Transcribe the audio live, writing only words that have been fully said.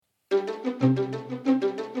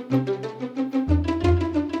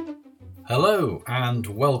Hello and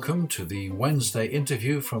welcome to the Wednesday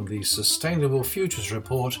interview from the Sustainable Futures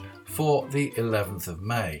Report for the 11th of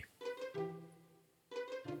May.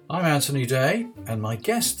 I'm Anthony Day and my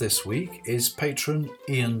guest this week is Patron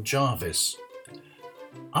Ian Jarvis.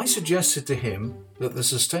 I suggested to him that the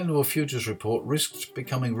Sustainable Futures Report risked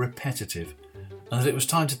becoming repetitive and that it was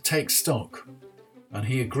time to take stock, and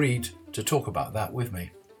he agreed to talk about that with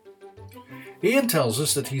me. Ian tells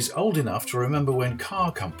us that he's old enough to remember when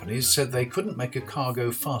car companies said they couldn't make a car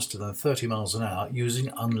go faster than 30 miles an hour using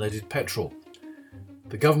unleaded petrol.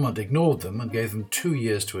 The government ignored them and gave them 2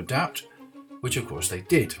 years to adapt, which of course they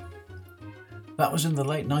did. That was in the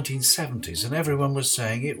late 1970s and everyone was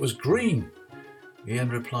saying it was green. Ian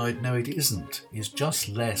replied, no, it isn't. It's just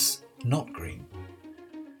less not green.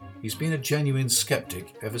 He's been a genuine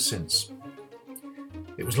sceptic ever since.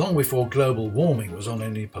 It was long before global warming was on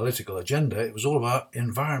any political agenda. It was all about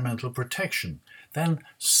environmental protection. Then,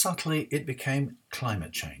 subtly, it became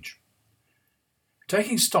climate change.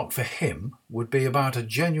 Taking stock for him would be about a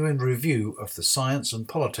genuine review of the science and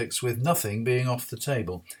politics with nothing being off the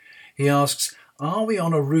table. He asks, are we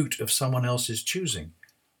on a route of someone else's choosing?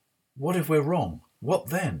 What if we're wrong? What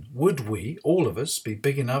then? Would we, all of us, be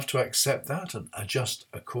big enough to accept that and adjust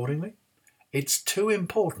accordingly? It's too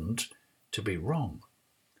important to be wrong.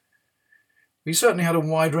 We certainly had a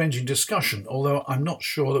wide-ranging discussion, although I'm not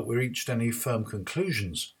sure that we reached any firm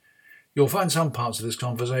conclusions. You'll find some parts of this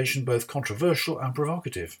conversation both controversial and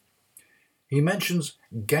provocative. He mentions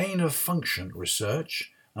gain-of-function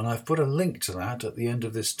research, and I've put a link to that at the end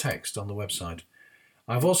of this text on the website.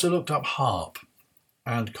 I've also looked up HARP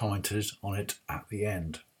and commented on it at the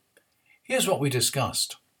end. Here's what we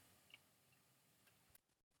discussed.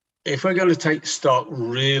 If we're going to take stock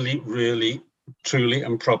really, truly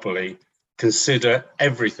and properly, consider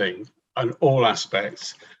everything and all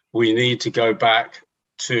aspects, we need to go back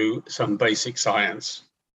to some basic science.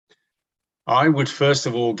 I would first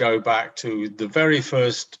of all go back to the very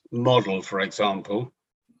first model, for example,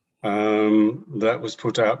 that was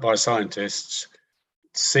put out by scientists,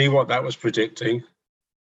 see what that was predicting,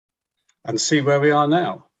 and see where we are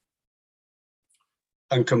now.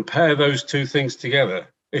 And compare those two things together.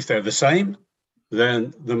 If they're the same,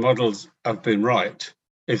 then the models have been right.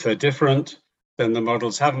 If they're different, then the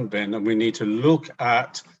models haven't been, and we need to look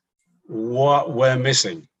at what we're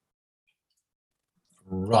missing.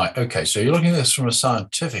 Right, okay, so you're looking at this from a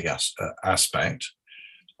scientific aspect.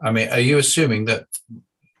 I mean, are you assuming that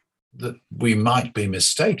we might be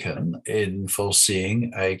mistaken in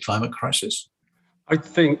foreseeing a climate crisis? I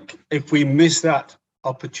think if we miss that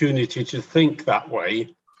opportunity to think that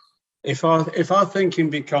way, if our thinking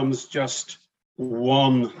becomes just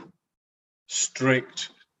one strict,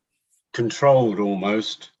 controlled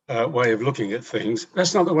almost way of looking at things,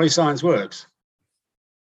 that's not the way science works.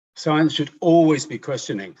 Science should always be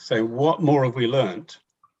questioning, saying, what more have we learned?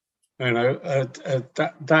 You know,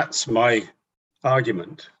 that's my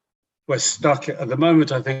argument. We're stuck at the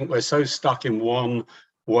moment. I think we're so stuck in one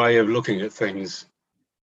way of looking at things.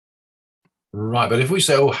 Right, but if we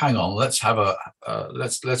say, "Oh, hang on, let's have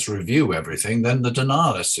let's review everything," then the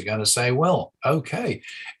denialists are going to say, "Well, okay,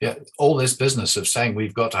 yeah, all this business of saying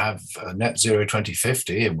we've got to have net zero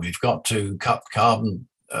 2050 and we've got to cut carbon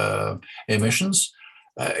emissions,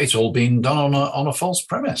 it's all been done on a false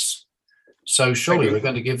premise. So surely we're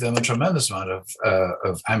going to give them a tremendous amount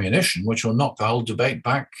of ammunition, which will knock the whole debate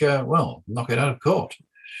back. Knock it out of court."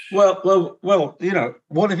 Well, you know,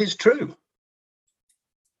 what if it's true?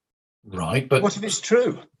 Right, but what if it's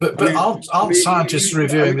true? But aren't scientists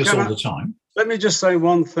reviewing this all the time? Let me just say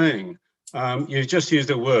one thing. You just used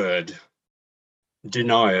a word,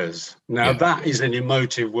 deniers. Now, that is an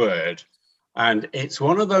emotive word. And it's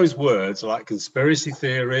one of those words, like conspiracy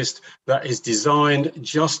theorist, that is designed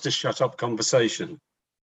just to shut up conversation.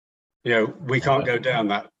 You know, we can't go down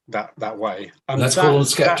that way. And let's call them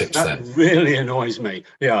skeptics then. That really annoys me.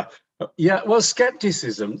 Yeah, well,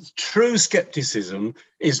 true skepticism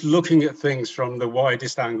is looking at things from the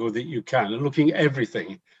widest angle that you can and looking at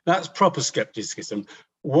everything. That's proper skepticism.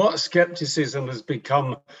 What skepticism has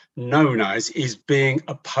become known as is being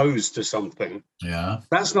opposed to something. Yeah.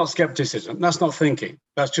 That's not skepticism. That's not thinking.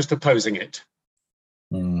 That's just opposing it.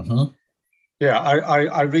 Mm-hmm. Yeah,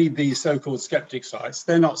 I read these so-called skeptic sites.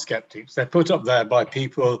 They're not skeptics. They're put up there by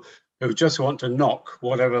people who just want to knock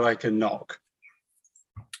whatever they can knock.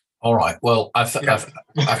 All right. Well, I think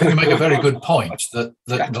you make a very good point that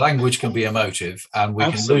the language can be emotive and we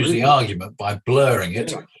can lose the argument by blurring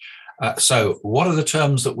it. So what are the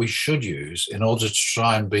terms that we should use in order to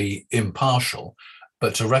try and be impartial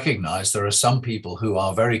but to recognize there are some people who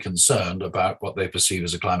are very concerned about what they perceive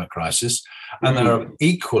as a climate crisis. And there are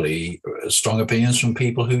equally strong opinions from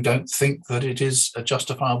people who don't think that it is a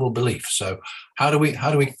justifiable belief. So what are we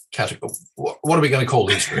going to call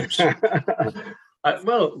these groups?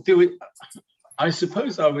 I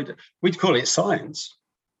suppose we'd call it science.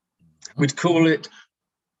 We'd call it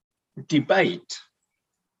debate.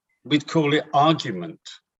 We'd call it argument.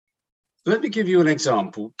 Let me give you an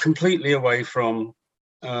example, completely away from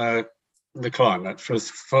the climate for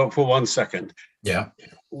 1 second. Yeah.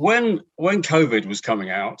 When COVID was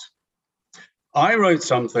coming out, I wrote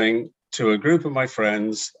something to a group of my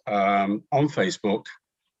friends on Facebook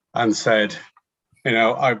and said,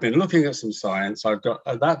 I've been looking at some science. At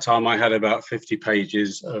that time, I had about 50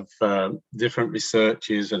 pages of different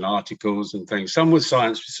researches and articles and things. Some were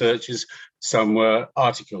science researches, some were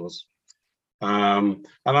articles. And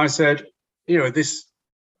I said,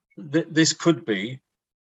 this could be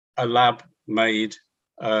a lab-made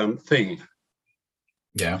thing.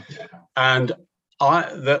 Yeah. And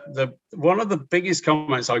one of the biggest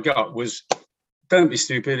comments I got was, "Don't be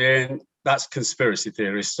stupid, Ian. That's conspiracy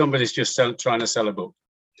theorists. Somebody's just trying to sell a book."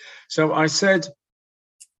 So I said,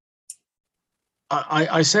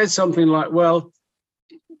 I said something like, "Well,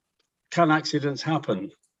 can accidents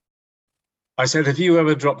happen?" I said, "Have you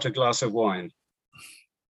ever dropped a glass of wine?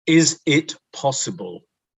 Is it possible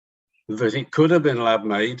that it could have been lab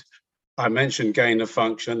made?" I mentioned gain of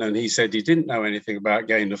function, and he said he didn't know anything about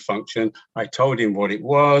gain of function. I told him what it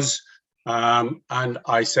was, and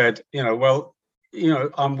I said, I'm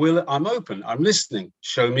open, I'm listening.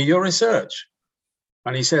 Show me your research.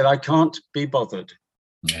 And he said, "I can't be bothered."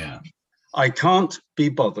 Yeah. I can't be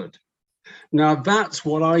bothered. Now that's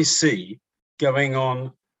what I see going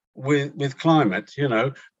on with climate.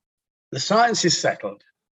 The science is settled.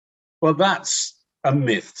 Well, that's a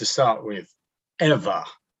myth to start with, ever.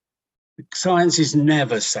 Science is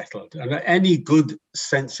never settled, and any good,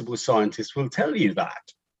 sensible scientist will tell you that.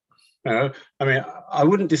 I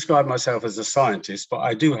wouldn't describe myself as a scientist, but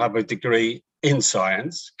I do have a degree in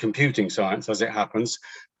science, computing science, as it happens,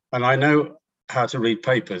 and I know how to read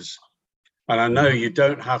papers. And I know you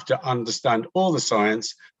don't have to understand all the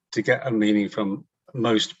science to get a meaning from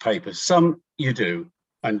most papers. Some you do,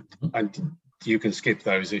 and you can skip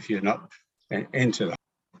those if you're not into that.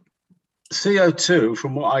 CO2,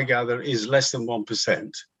 from what I gather, is less than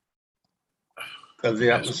 1% of the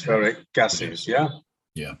atmospheric gases, yeah?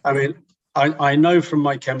 Yeah. I know from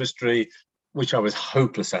my chemistry, which I was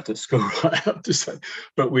hopeless at school, I have to say,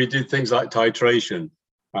 but we did things like titration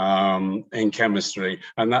in chemistry,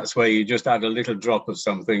 and that's where you just add a little drop of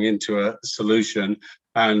something into a solution,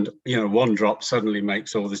 and one drop suddenly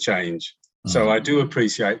makes all the change. So I do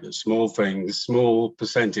appreciate that small things, small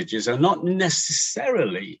percentages are not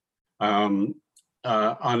necessarily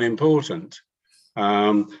unimportant,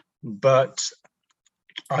 but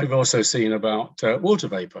I've also seen about water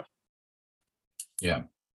vapor. Yeah.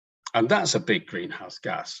 And that's a big greenhouse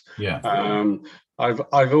gas. Yeah.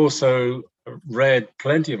 I've also read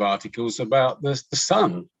plenty of articles about the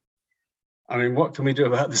sun. What can we do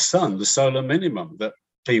about the sun? The solar minimum that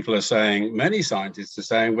people are saying, many scientists are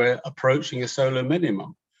saying we're approaching a solar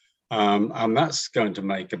minimum. And that's going to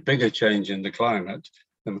make a bigger change in the climate.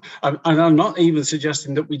 And I'm not even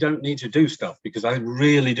suggesting that we don't need to do stuff, because I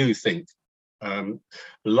really do think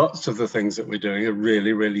lots of the things that we're doing are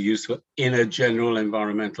really, really useful in a general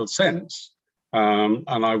environmental sense. And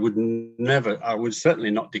I would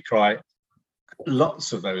certainly not decry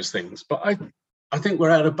lots of those things. But I think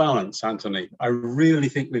we're out of balance, Anthony. I really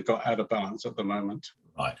think we've got out of balance at the moment.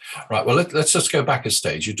 Right. Well, let's just go back a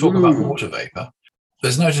stage. You talk about water vapor.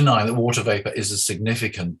 There's no denying that water vapor is a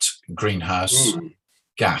significant greenhouse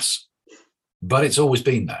gas, but it's always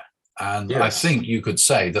been there. And yes. I think you could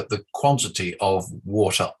say that the quantity of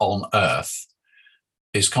water on Earth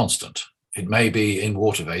is constant. It may be in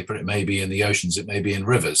water vapor, it may be in the oceans, it may be in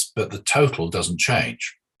rivers, but the total doesn't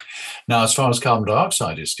change. Now, as far as carbon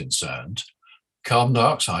dioxide is concerned, carbon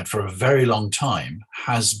dioxide for a very long time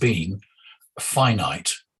has been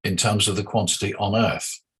finite in terms of the quantity on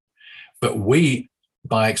Earth. But we,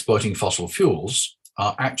 by exploiting fossil fuels,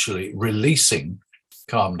 are actually releasing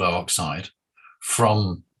carbon dioxide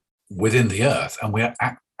from within the Earth, and we're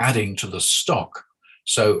adding to the stock.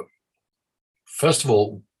 So first of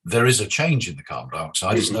all, there is a change in the carbon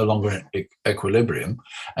dioxide. It's no longer in equilibrium.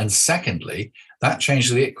 And secondly, that change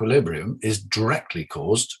to the equilibrium is directly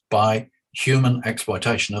caused by human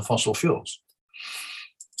exploitation of fossil fuels.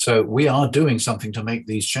 So we are doing something to make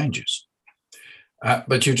these changes.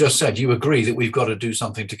 But you just said you agree that we've got to do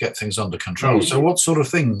something to get things under control. So what sort of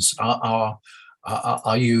things are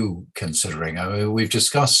Are you considering? I mean, we've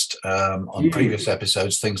discussed on previous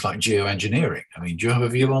episodes things like geoengineering. I mean, do you have a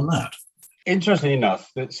view on that? Interesting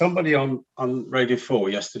enough, that somebody on Radio 4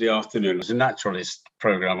 yesterday afternoon, it was a naturalist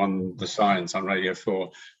program on the science on Radio 4,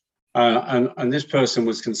 and this person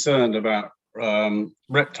was concerned about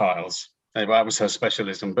reptiles. That was her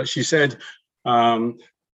specialism. But she said,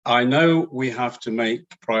 I know we have to make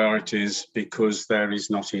priorities because there is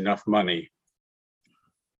not enough money.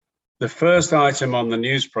 The first item on the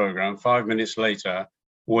news program, 5 minutes later,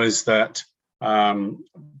 was that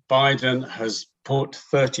Biden has put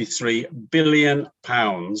 £33 billion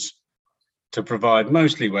to provide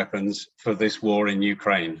mostly weapons for this war in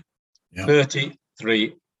Ukraine. Yep.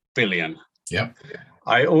 33 billion. Yeah.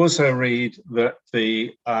 I also read that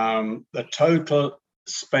the total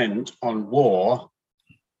spent on war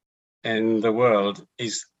in the world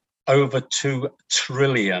is over £2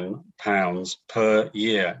 trillion per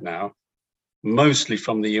year now, mostly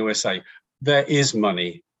from the USA. There is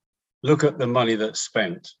money. Look at the money that's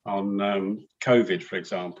spent on COVID, for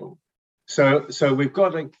example. So we've got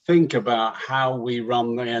to think about how we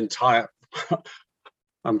run the entire.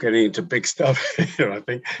 I'm getting into big stuff here, I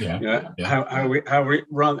think. Yeah. How we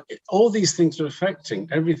run. All these things are affecting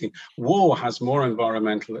everything. War has more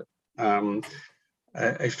environmental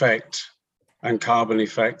effect and carbon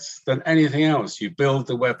effects than anything else. You build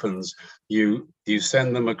the weapons, you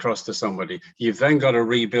send them across to somebody. You've then got to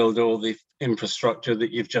rebuild all the infrastructure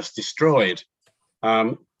that you've just destroyed.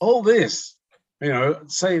 All this,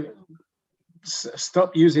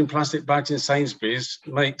 stop using plastic bags in Sainsbury's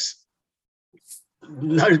makes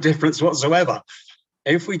no difference whatsoever.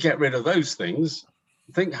 If we get rid of those things,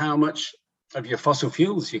 think how much of your fossil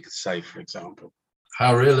fuels you could save, for example.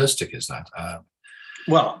 How realistic is that?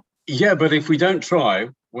 Well, yeah, but if we don't try,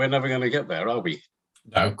 we're never going to get there, are we?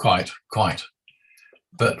 No, quite.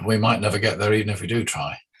 But we might never get there even if we do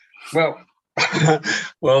try. Well,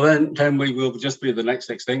 then we will just be the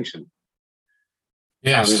next extinction.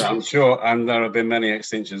 Yes. And I'm sure, and there have been many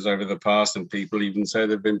extinctions over the past, and people even say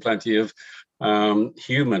there have been plenty of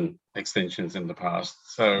human extinctions in the past.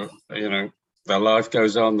 So, the life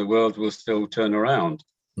goes on, the world will still turn around.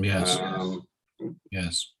 Yes.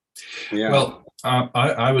 Yes. Yeah. Well,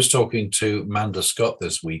 I was talking to Manda Scott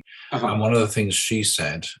this week, and one of the things she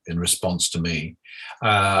said in response to me,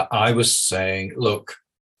 I was saying, look,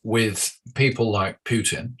 with people like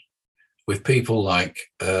Putin, with people like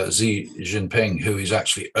Xi Jinping, who is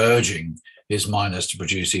actually urging his miners to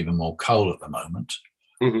produce even more coal at the moment,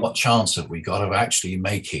 what chance have we got of actually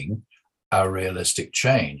making a realistic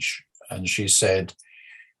change? And she said,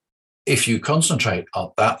 if you concentrate at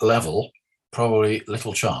that level, probably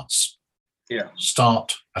little chance. Yeah.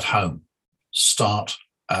 Start at home. Start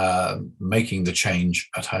making the change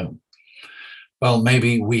at home. Well,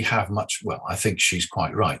 maybe we have I think she's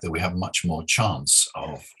quite right that we have much more chance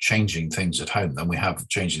of changing things at home than we have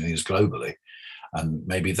changing things globally. And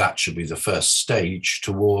maybe that should be the first stage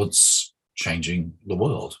towards changing the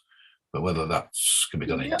world. But whether that's going to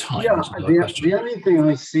be done in time is another question. The only thing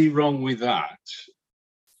I see wrong with that,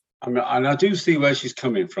 and I do see where she's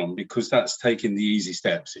coming from, because that's taking the easy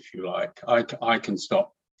steps, if you like. I can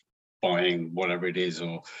stop buying whatever it is,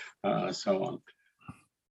 or so on.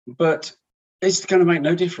 But it's going to make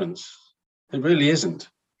no difference. It really isn't.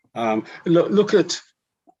 Look at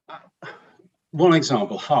one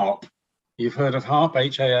example, HAARP. You've heard of HAARP,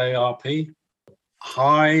 HAARP?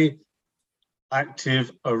 High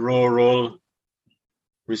Active Auroral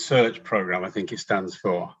Research Program, I think it stands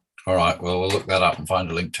for. All right. Well, we'll look that up and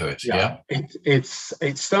find a link to it. Yeah. It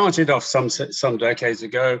started off some decades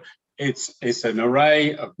ago. It's an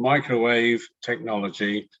array of microwave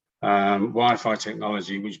technology, Wi-Fi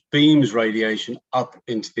technology, which beams radiation up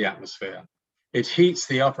into the atmosphere. It heats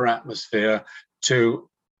the upper atmosphere to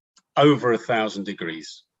over 1,000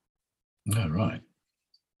 degrees. Oh, right.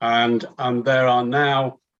 And there are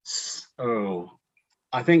now,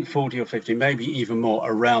 I think 40 or 50, maybe even more,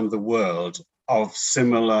 around the world of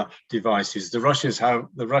similar devices. The Russians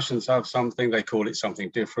have something, they call it something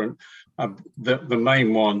different. The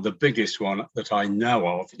main one, the biggest one that I know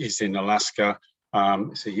of, is in Alaska.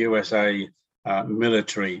 It's a USA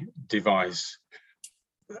military device.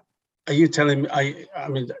 Are you telling me, I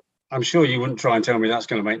mean, I'm sure you wouldn't try and tell me that's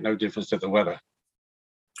going to make no difference to the weather.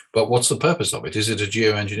 But what's the purpose of it? Is it a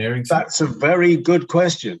geoengineering thing? That's a very good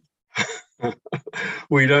question.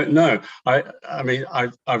 We don't know. I mean,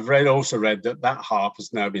 I've also read that HAARP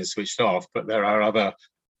has now been switched off, but there are other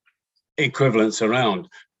equivalents around.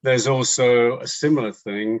 There's also a similar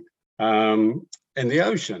thing in the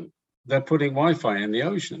ocean. They're putting Wi-Fi in the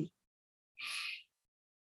ocean.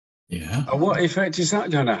 Yeah. And what effect is that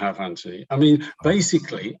going to have, Anthony? I mean,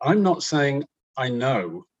 basically, I'm not saying I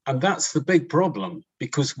know. And that's the big problem,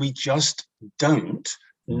 because we just don't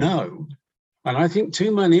know. And I think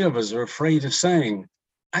too many of us are afraid of saying,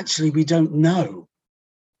 actually, we don't know.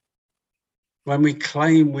 When we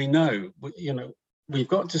claim we know, we've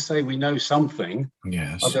got to say we know something.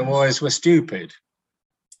 Yes. Otherwise, we're stupid.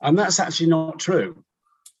 And that's actually not true.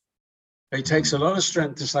 It takes a lot of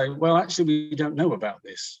strength to say, well, actually, we don't know about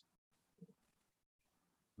this.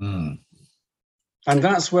 Mm. And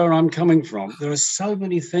that's where I'm coming from. There are so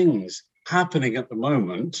many things happening at the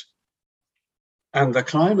moment. And the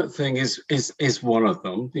climate thing is one of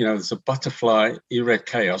them. There's a butterfly. You read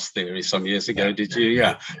Chaos Theory some years ago, did you?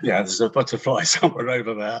 Yeah. There's a butterfly somewhere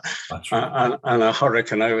over there, That's right. and a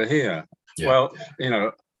hurricane over here. Yeah. Well,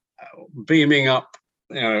 beaming up,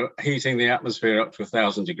 heating the atmosphere up to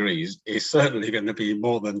 1,000 degrees is certainly going to be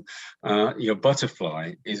more than your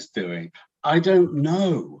butterfly is doing. I don't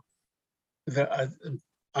know that,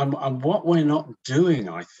 and what we're not doing,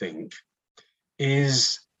 I think,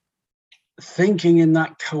 is thinking in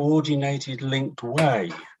that coordinated, linked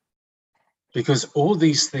way, because all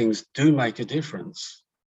these things do make a difference.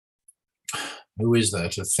 Who is there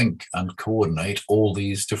to think and coordinate all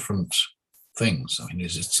these different things? I mean,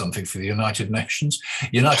 is it something for the United Nations?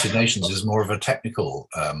 United Nations is more of a technical,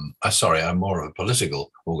 more of a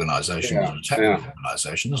political organization than a technical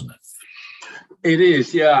organization, isn't it? It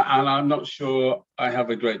is, yeah. And I'm not sure I have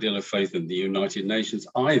a great deal of faith in the United Nations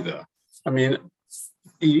either. I mean,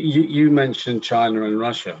 you mentioned China and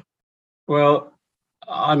Russia. Well,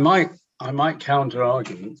 I might counter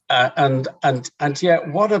argument, and yet,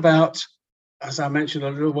 what about, as I mentioned a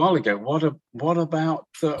little while ago, what about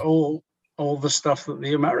all the stuff that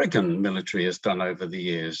the American military has done over the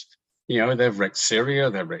years? They've wrecked Syria,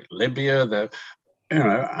 they've wrecked Libya.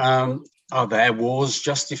 Are their wars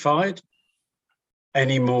justified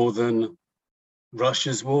any more than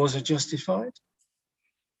Russia's wars are justified?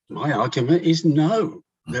 My argument is no.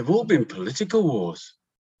 They've all been political wars.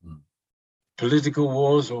 Political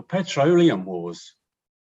wars or petroleum wars.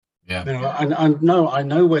 Yeah. And no, I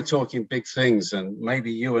know we're talking big things, and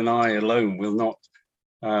maybe you and I alone will not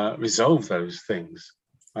resolve those things.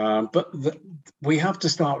 But we have to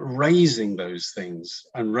start raising those things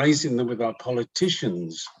and raising them with our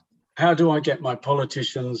politicians. How do I get my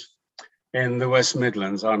politicians in the West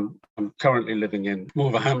Midlands? I'm currently living in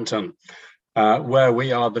Wolverhampton, where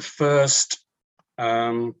we are the first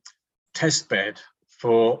test bed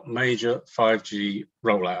for major 5G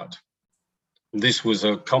rollout. This was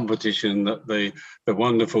a competition that the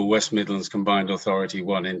wonderful West Midlands Combined Authority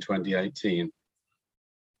won in 2018.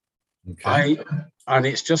 Okay. And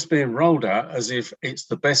it's just being rolled out as if it's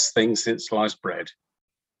the best thing since sliced bread.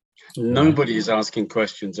 Nobody is asking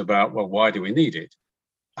questions about, well, why do we need it?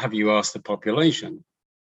 Have you asked the population?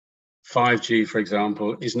 5G, for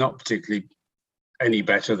example, is not particularly any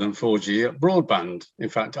better than 4G at broadband. In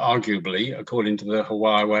fact, arguably, according to the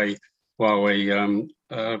Huawei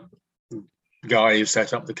guy who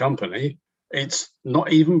set up the company, it's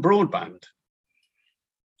not even broadband.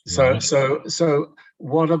 So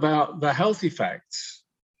what about the health effects?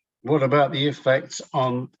 What about the effects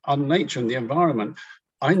on nature and the environment?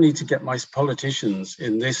 I need to get my politicians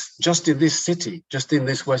in this city, just in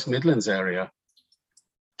this West Midlands area,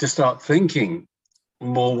 to start thinking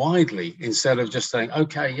more widely, instead of just saying,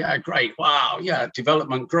 okay, yeah, great, wow, yeah,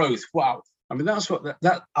 development, growth, wow. I mean, that's what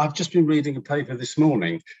that I've just been reading a paper this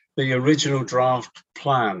morning, the original draft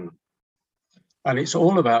plan, and it's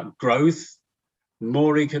all about growth,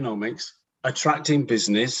 more economics, attracting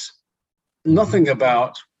business, nothing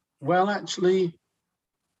about, well, actually,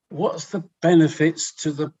 what's the benefits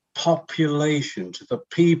to the population, to the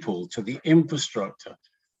people, to the infrastructure?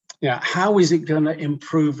 How is it going to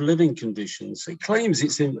improve living conditions? It claims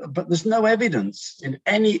it's in, but there's no evidence in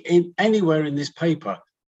anywhere in this paper.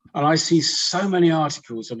 And I see so many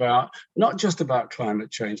articles about, not just about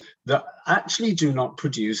climate change, that actually do not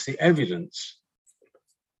produce the evidence.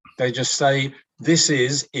 They just say, this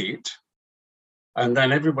is it. And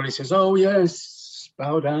then everybody says, oh, yes,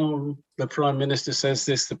 bow down. The Prime Minister says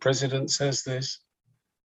this, the President says this.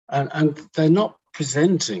 And they're not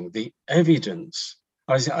presenting the evidence.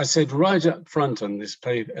 I said right up front on this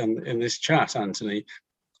page and in this chat, Anthony,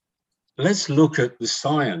 let's look at the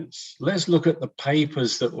science. Let's look at the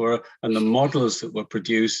papers that were and the models that were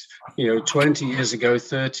produced, 20 years ago,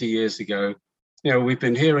 30 years ago. We've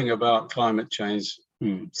been hearing about climate change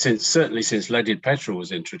certainly since leaded petrol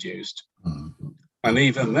was introduced. And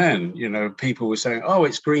even then, people were saying, oh,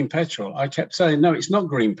 it's green petrol. I kept saying, no, it's not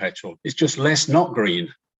green petrol. It's just less not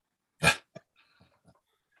green.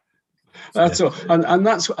 That's all. And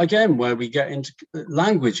that's, again, where we get into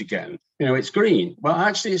language again. It's green. Well,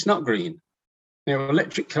 actually, it's not green.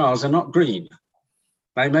 Electric cars are not green.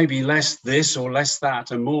 They may be less this or less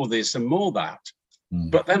that and more this and more that,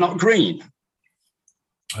 but they're not green.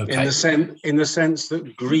 Okay. In the sense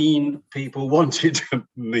that green people want it to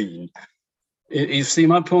mean. You see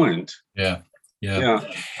my point? Yeah.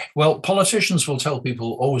 Well, politicians will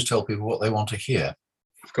always tell people what they want to hear.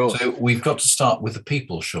 Of course. So we've got to start with the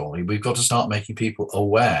people, surely. We've got to start making people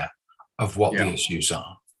aware of what the issues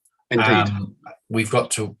are. Indeed. We've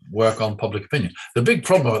got to work on public opinion. The big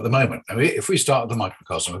problem at the moment, if we start at the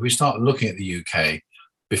microcosm, if we start looking at the UK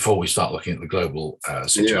before we start looking at the global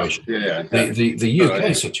situation, the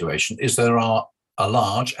UK situation is there are a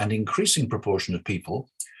large and increasing proportion of people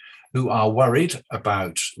who are worried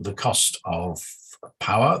about the cost of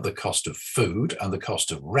power, the cost of food, and the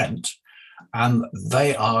cost of rent, and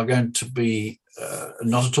they are going to be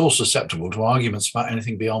not at all susceptible to arguments about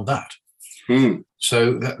anything beyond that.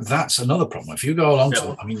 So that's another problem. If you go along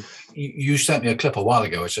to, you sent me a clip a while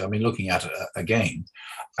ago, which I've been looking at again,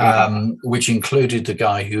 which included the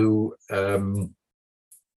guy who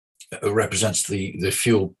represents the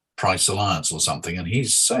Fuel Price Alliance or something, and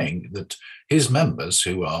he's saying that his members,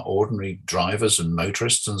 who are ordinary drivers and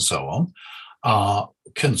motorists and so on, are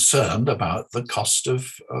concerned about the cost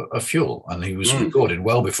of fuel, and he was recorded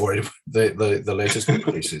well before the latest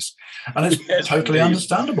increases, and it's totally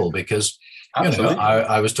understandable because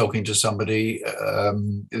I was talking to somebody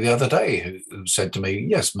the other day who said to me,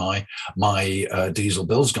 "Yes, my diesel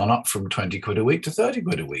bill's gone up from 20 quid a week to 30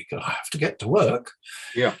 quid a week. I have to get to work."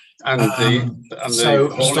 Yeah, and so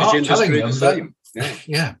start telling them that.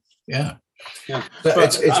 Yeah.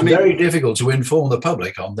 But it's very difficult to inform the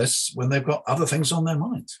public on this when they've got other things on their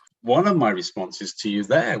minds. One of my responses to you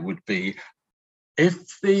there would be,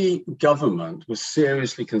 if the government was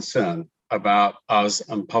seriously concerned about us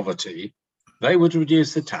and poverty, they would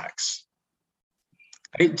reduce the tax.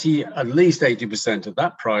 At least 80% of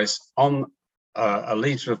that price on a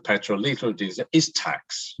litre of petrol, a litre of diesel is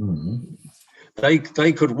tax.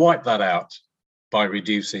 They could wipe that out by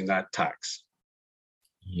reducing that tax.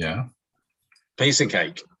 Yeah. Piece of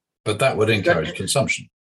cake. But that would encourage consumption.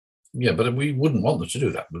 Yeah, but we wouldn't want them to do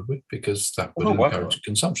that, would we? Because that would encourage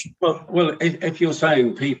consumption. Well, if you're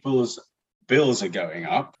saying people's bills are going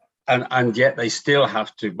up and yet they still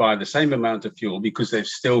have to buy the same amount of fuel because they've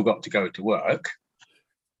still got to go to work,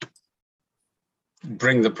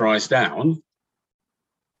 bring the price down,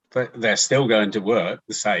 but they're still going to work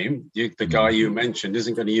the same. The guy you mentioned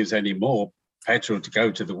isn't going to use any more petrol to go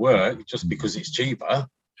to the work just because it's cheaper.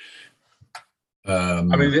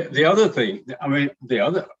 The other thing,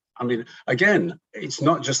 again, it's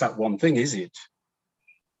not just that one thing, is it?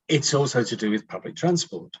 It's also to do with public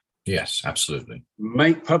transport. Yes, absolutely.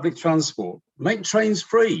 Make public transport, make trains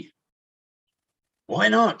free. Why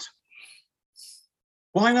not?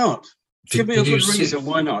 Why not? Give me a good reason.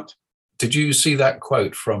 Why not? Did you see that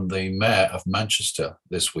quote from the mayor of Manchester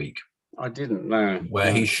this week? I didn't know.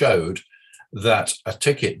 Where he showed that a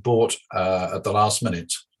ticket bought at the last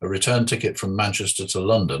minute, a return ticket from Manchester to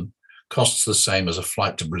London, costs the same as a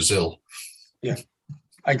flight to Brazil. Yeah,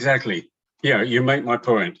 exactly. Yeah, you make my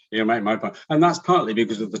point. And that's partly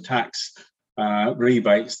because of the tax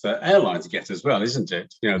rebates that airlines get as well, isn't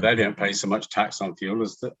it? They don't pay so much tax on fuel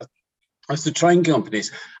as the train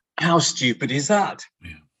companies. How stupid is that?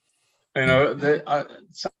 Yeah.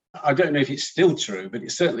 I don't know if it's still true, but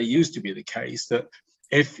it certainly used to be the case that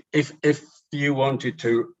if you wanted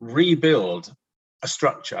to rebuild a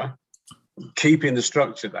structure, keeping the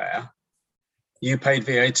structure there, you paid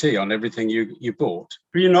VAT on everything you bought.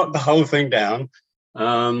 If you knocked the whole thing down,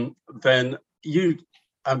 then you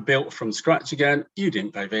built from scratch again, you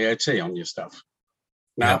didn't pay VAT on your stuff.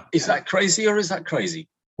 Now, Is that crazy or is that crazy?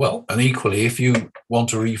 Well, and equally, if you want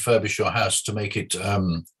to refurbish your house to make it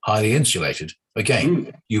highly insulated,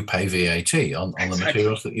 again, you pay VAT on the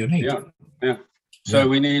materials that you need. Yeah. So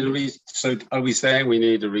we need So are we saying we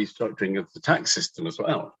need a restructuring of the tax system as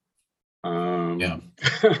well?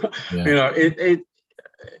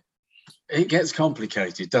 It gets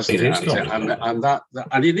complicated, doesn't it?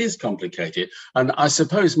 And it is complicated. And I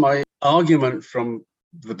suppose my argument from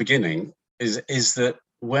the beginning is that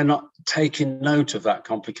we're not taking note of that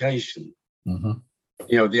complication. The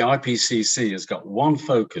IPCC has got one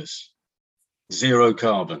focus: zero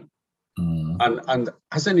carbon. And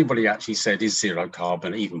has anybody actually said, is zero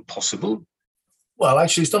carbon even possible? Well,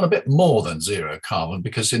 actually, it's done a bit more than zero carbon,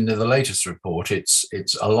 because in the latest report, it's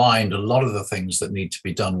aligned a lot of the things that need to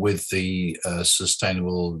be done with the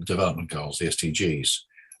Sustainable Development Goals, the SDGs.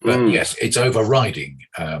 But yes, its overriding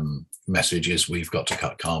message is we've got to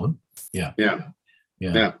cut carbon. Yeah. Yeah.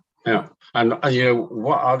 Yeah. Yeah. And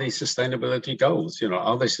what are these sustainability goals?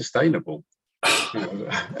 Are they sustainable?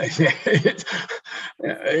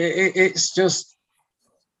 It's just,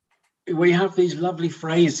 we have these lovely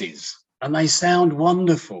phrases and they sound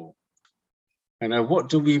wonderful. What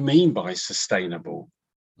do we mean by sustainable?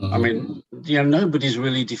 I mean, nobody's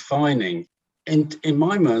really defining, in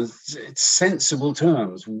my mind, it's sensible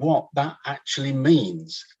terms, what that actually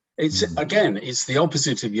means. It's the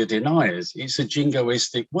opposite of your deniers. It's a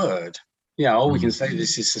jingoistic word. We can say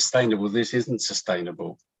this is sustainable, this isn't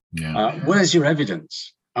sustainable. Where's your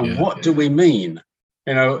evidence? And what do we mean?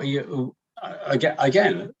 Again,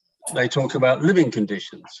 they talk about living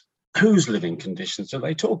conditions. Whose living conditions are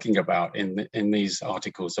they talking about in these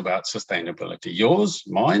articles about sustainability? Yours,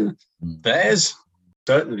 mine, theirs?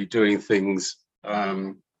 Certainly doing things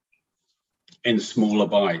in smaller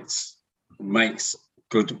bites makes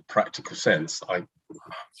good practical sense.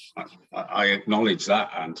 I acknowledge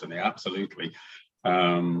that, Anthony, absolutely.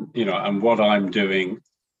 And what I'm doing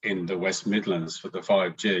in the West Midlands for the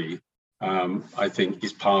 5G, I think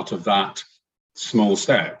is part of that small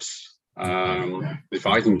steps. If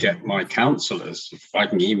I can get my councillors, if I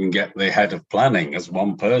can even get the head of planning as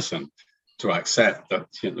one person to accept that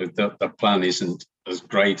that the plan isn't as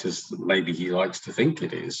great as maybe he likes to think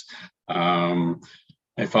it is,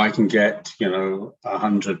 if I can get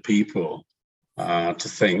 100 people to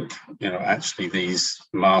think actually these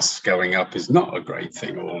masks going up is not a great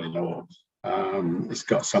thing all in all, it's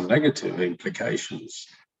got some negative implications,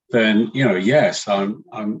 then yes, I'm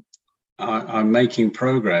making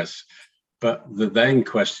progress. But the then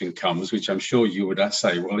question comes, which I'm sure you would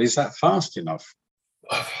say, well, is that fast enough?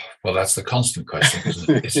 Well, that's the constant question, isn't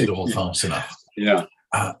it? Is it all fast enough? Yeah.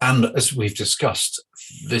 And as we've discussed,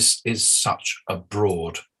 this is such a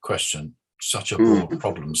broad question, such a broad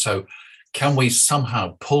problem. So can we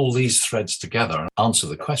somehow pull these threads together and answer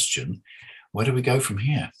the question, where do we go from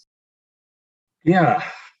here? Yeah,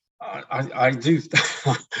 I do.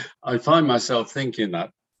 I find myself thinking that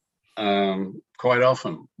quite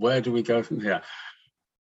often. Where do we go from here?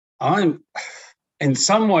 In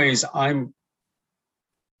some ways, I'm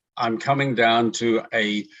coming down to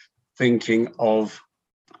a thinking of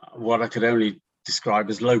what I could only describe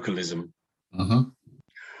as localism.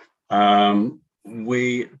 The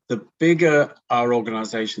bigger our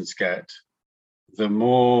organizations get, the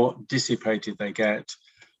more dissipated they get,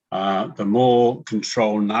 the more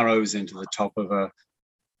control narrows into the top of a...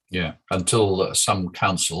 Yeah, until some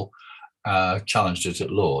council challenged it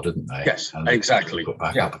at law, didn't they? Yes, exactly. Put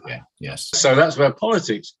back up again. Yes. So that's where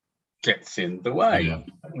politics gets in the way. Yeah.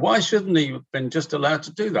 Why shouldn't he have been just allowed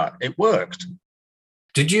to do that? It worked.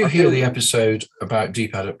 Did you hear the episode about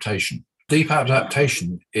deep adaptation? Deep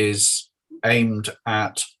adaptation is aimed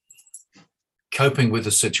at coping with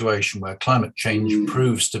a situation where climate change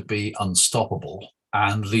proves to be unstoppable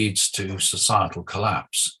and leads to societal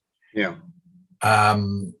collapse. Yeah.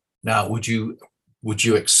 Now, would you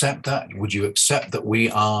accept that? Would you accept that we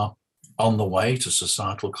are on the way to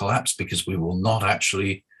societal collapse because we will not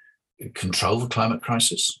actually control the climate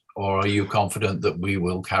crisis? Or are you confident that we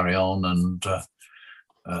will carry on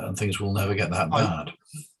and things will never get that bad?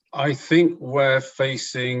 I think we're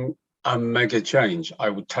facing a mega change. I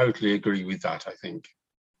would totally agree with that, I think.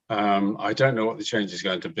 I don't know what the change is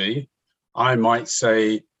going to be. I might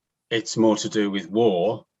say it's more to do with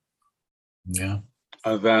war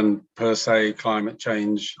than per se climate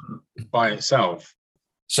change by itself.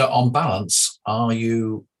 So on balance, are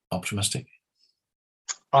you optimistic?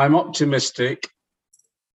 I'm optimistic.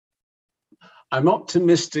 I'm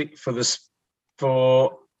optimistic for the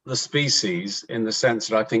species in the sense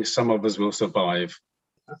that I think some of us will survive.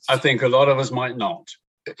 I think a lot of us might not.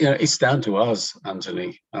 It's down to us,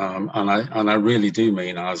 Anthony, and I really do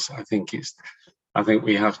mean us. I think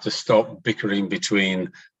we have to stop bickering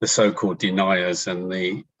between the so-called deniers and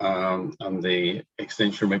the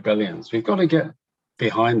Extinction Rebellions. We've got to get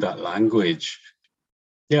behind that language.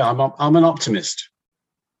 Yeah, I'm an optimist.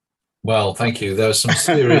 Well, thank you. There are some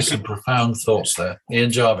serious and profound thoughts there.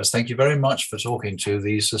 Ian Jarvis, thank you very much for talking to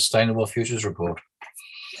the Sustainable Futures Report.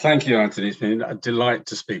 Thank you, Anthony. It's been a delight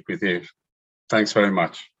to speak with you. Thanks very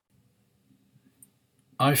much.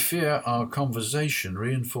 I fear our conversation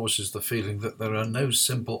reinforces the feeling that there are no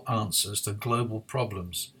simple answers to global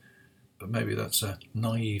problems, but maybe that's a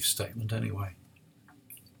naive statement anyway.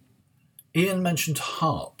 Ian mentioned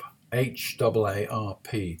HAARP,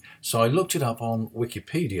 HAARP, so I looked it up on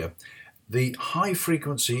Wikipedia. The High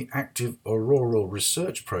Frequency Active Auroral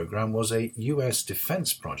Research Program was a US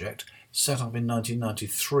defense project set up in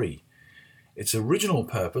 1993. Its original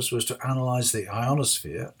purpose was to analyse the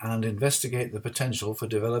ionosphere and investigate the potential for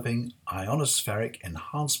developing ionospheric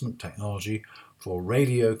enhancement technology for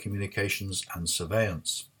radio communications and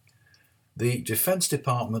surveillance. The Defence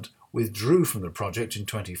Department withdrew from the project in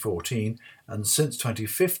 2014, and since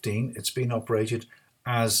 2015 it's been operated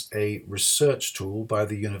as a research tool by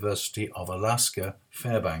the University of Alaska,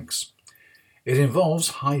 Fairbanks. It involves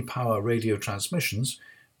high-power radio transmissions,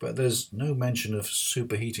 but there's no mention of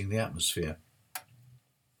superheating the atmosphere.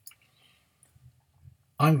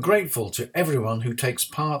 I'm grateful to everyone who takes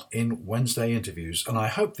part in Wednesday interviews, and I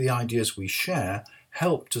hope the ideas we share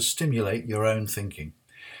help to stimulate your own thinking.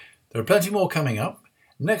 There are plenty more coming up.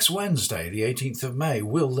 Next Wednesday, the 18th of May,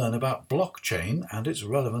 we'll learn about blockchain and its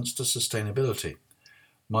relevance to sustainability.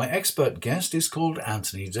 My expert guest is called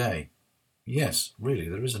Anthony Day. Yes, really,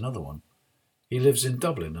 there is another one. He lives in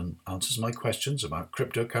Dublin and answers my questions about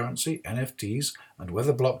cryptocurrency, NFTs, and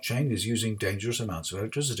whether blockchain is using dangerous amounts of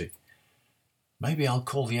electricity. Maybe I'll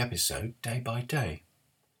call the episode Day by Day.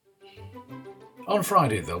 On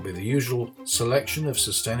Friday, there'll be the usual selection of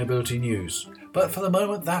sustainability news. But for the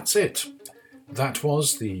moment, that's it. That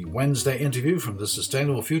was the Wednesday interview from the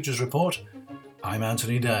Sustainable Futures Report. I'm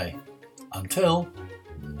Anthony Day. Until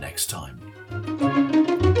next time.